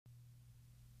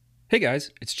Hey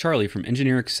guys, it's Charlie from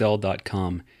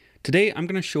EngineerExcel.com. Today I'm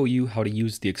going to show you how to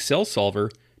use the Excel solver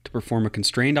to perform a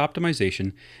constrained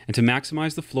optimization and to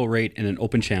maximize the flow rate in an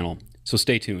open channel. So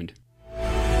stay tuned.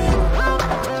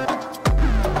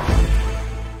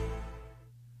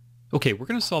 Okay, we're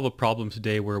going to solve a problem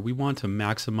today where we want to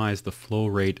maximize the flow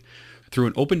rate through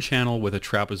an open channel with a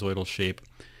trapezoidal shape.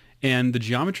 And the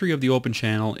geometry of the open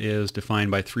channel is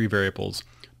defined by three variables: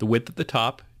 the width at the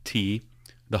top, t,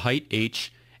 the height,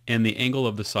 h, and the angle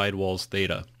of the sidewalls,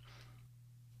 theta.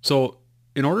 So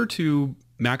in order to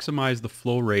maximize the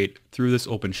flow rate through this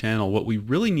open channel, what we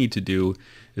really need to do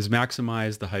is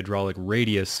maximize the hydraulic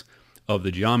radius of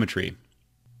the geometry.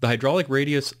 The hydraulic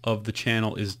radius of the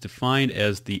channel is defined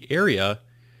as the area,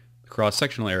 the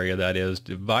cross-sectional area that is,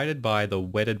 divided by the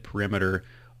wetted perimeter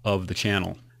of the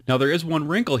channel. Now there is one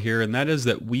wrinkle here, and that is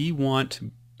that we want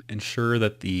to ensure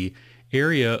that the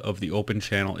area of the open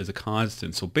channel is a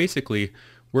constant. So basically,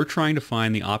 we're trying to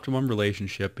find the optimum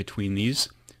relationship between these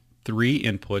three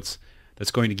inputs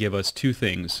that's going to give us two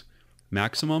things: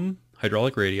 maximum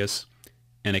hydraulic radius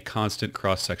and a constant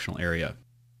cross-sectional area.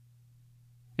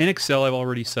 In Excel, I've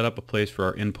already set up a place for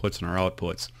our inputs and our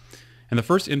outputs. And the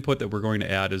first input that we're going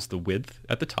to add is the width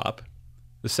at the top.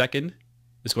 The second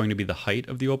is going to be the height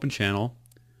of the open channel.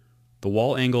 The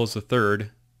wall angle is the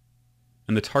third.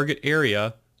 And the target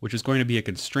area, which is going to be a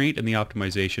constraint in the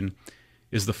optimization,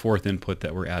 is the fourth input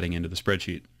that we're adding into the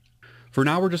spreadsheet. For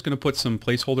now, we're just going to put some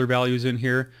placeholder values in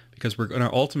here because we're going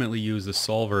to ultimately use the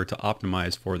solver to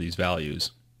optimize for these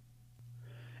values.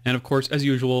 And of course, as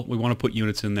usual, we want to put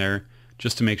units in there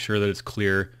just to make sure that it's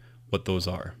clear what those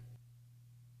are.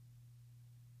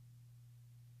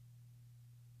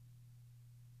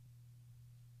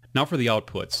 Now for the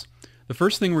outputs. The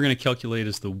first thing we're going to calculate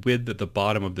is the width at the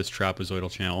bottom of this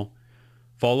trapezoidal channel,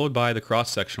 followed by the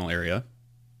cross-sectional area.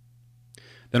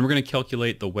 Then we're going to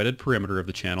calculate the wetted perimeter of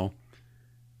the channel,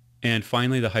 and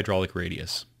finally the hydraulic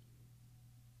radius.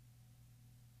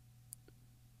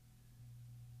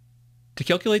 To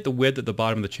calculate the width at the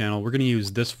bottom of the channel, we're going to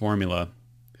use this formula,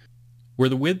 where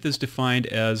the width is defined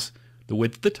as the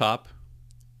width at the top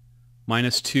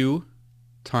minus 2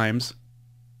 times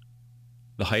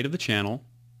the height of the channel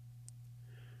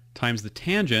times the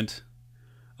tangent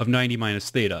of 90 minus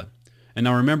theta. And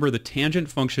now remember, the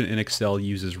tangent function in Excel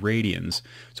uses radians,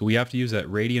 so we have to use that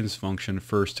radians function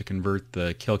first to convert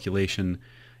the calculation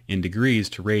in degrees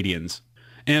to radians.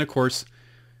 And of course,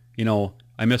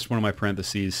 I missed one of my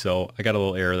parentheses, so I got a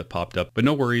little error that popped up, but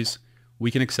no worries,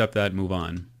 we can accept that and move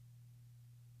on.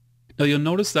 Now you'll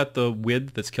notice that the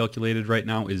width that's calculated right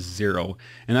now is 0,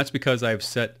 and that's because I've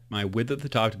set my width at the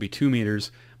top to be 2 meters,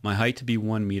 my height to be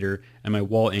 1 meter, and my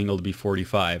wall angle to be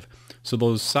 45. So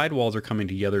those sidewalls are coming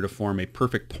together to form a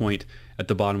perfect point at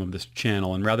the bottom of this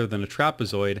channel, and rather than a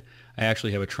trapezoid, I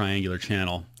actually have a triangular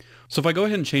channel. So if I go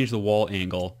ahead and change the wall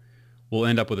angle, we'll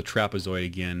end up with a trapezoid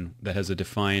again that has a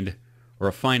defined or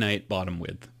a finite bottom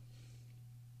width.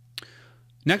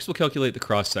 Next, we'll calculate the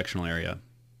cross-sectional area.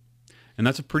 And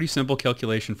that's a pretty simple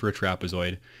calculation for a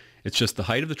trapezoid. It's just the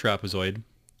height of the trapezoid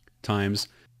times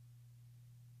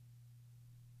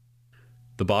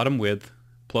the bottom width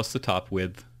plus the top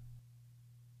width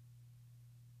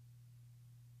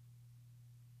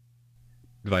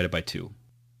divided by 2.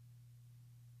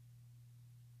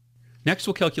 Next,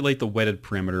 we'll calculate the wetted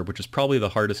perimeter, which is probably the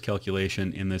hardest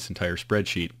calculation in this entire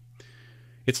spreadsheet.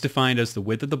 It's defined as the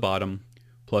width at the bottom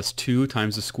plus 2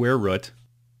 times the square root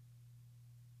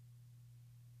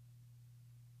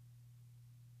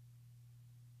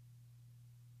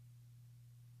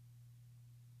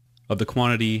of the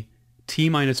quantity t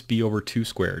minus b over 2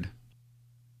 squared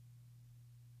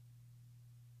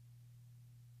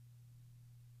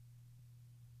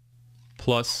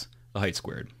plus the height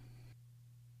squared.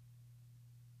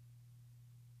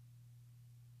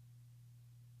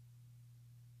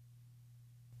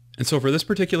 And so for this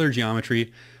particular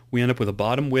geometry, we end up with a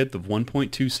bottom width of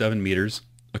 1.27 meters,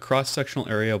 a cross-sectional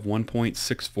area of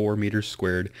 1.64 meters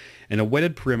squared, and a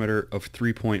wetted perimeter of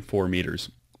 3.4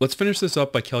 meters. Let's finish this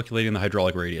up by calculating the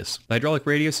hydraulic radius. The hydraulic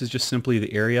radius is just simply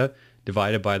the area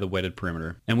divided by the wetted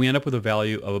perimeter, and we end up with a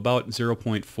value of about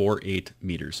 0.48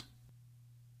 meters.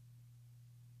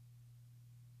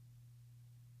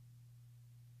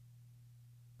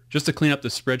 Just to clean up the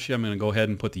spreadsheet, I'm going to go ahead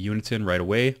and put the units in right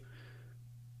away.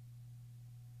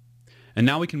 And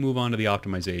now we can move on to the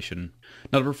optimization.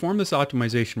 Now to perform this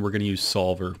optimization, we're going to use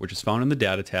Solver, which is found in the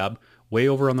Data tab, way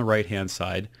over on the right-hand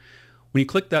side. When you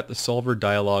click that, the Solver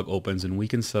dialog opens and we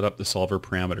can set up the Solver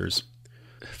parameters.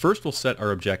 First, we'll set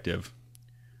our objective,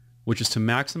 which is to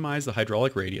maximize the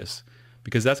hydraulic radius,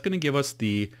 because that's going to give us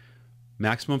the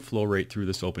maximum flow rate through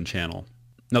this open channel.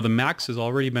 Now the max has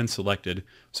already been selected,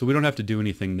 so we don't have to do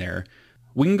anything there.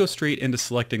 We can go straight into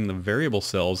selecting the variable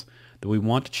cells that we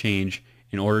want to change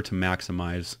in order to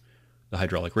maximize the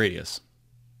hydraulic radius.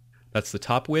 That's the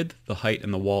top width, the height,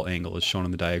 and the wall angle as shown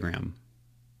in the diagram.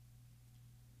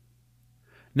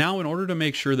 Now, in order to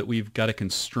make sure that we've got a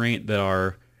constraint that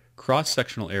our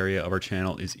cross-sectional area of our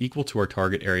channel is equal to our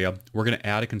target area, we're going to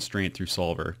add a constraint through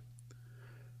Solver.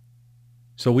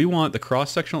 So we want the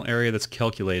cross-sectional area that's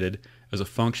calculated as a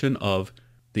function of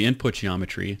the input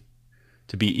geometry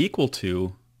to be equal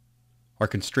to our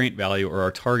constraint value, or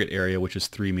our target area, which is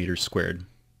 3 meters squared.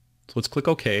 So let's click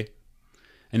OK.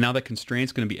 And now that constraint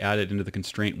is going to be added into the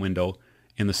constraint window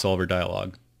in the Solver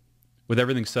dialog. With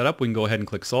everything set up, we can go ahead and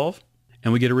click Solve,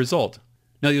 and we get a result.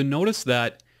 Now you'll notice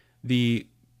that the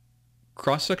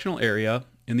cross-sectional area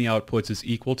in the outputs is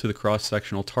equal to the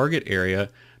cross-sectional target area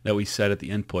that we set at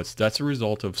the inputs. That's a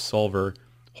result of Solver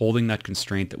holding that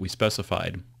constraint that we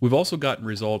specified. We've also gotten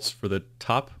results for the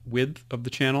top width of the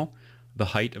channel, the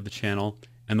height of the channel,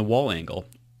 and the wall angle.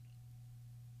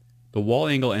 The wall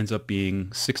angle ends up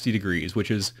being 60 degrees, which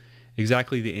is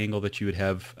exactly the angle that you would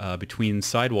have between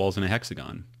sidewalls in a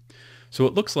hexagon. So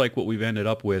it looks like what we've ended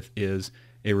up with is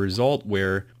a result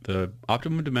where the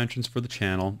optimum dimensions for the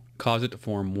channel cause it to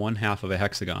form 1/2 of a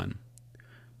hexagon.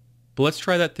 But let's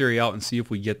try that theory out and see if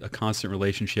we get a constant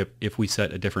relationship if we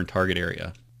set a different target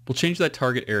area. We'll change that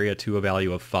target area to a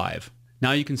value of 5.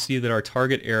 Now you can see that our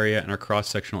target area and our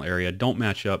cross-sectional area don't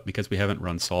match up because we haven't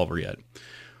run Solver yet.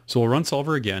 So we'll run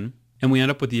Solver again, and we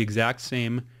end up with the exact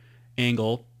same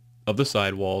angle of the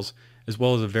sidewalls, as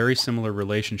well as a very similar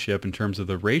relationship in terms of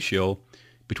the ratio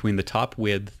between the top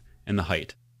width and the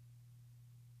height.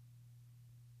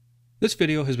 This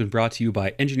video has been brought to you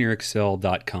by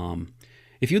EngineerExcel.com.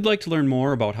 If you'd like to learn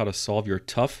more about how to solve your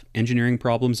tough engineering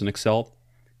problems in Excel,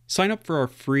 sign up for our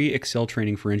free Excel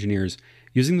training for engineers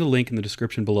using the link in the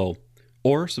description below,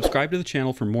 or subscribe to the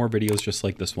channel for more videos just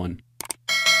like this one.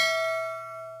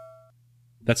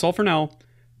 That's all for now.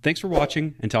 Thanks for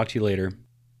watching, and talk to you later.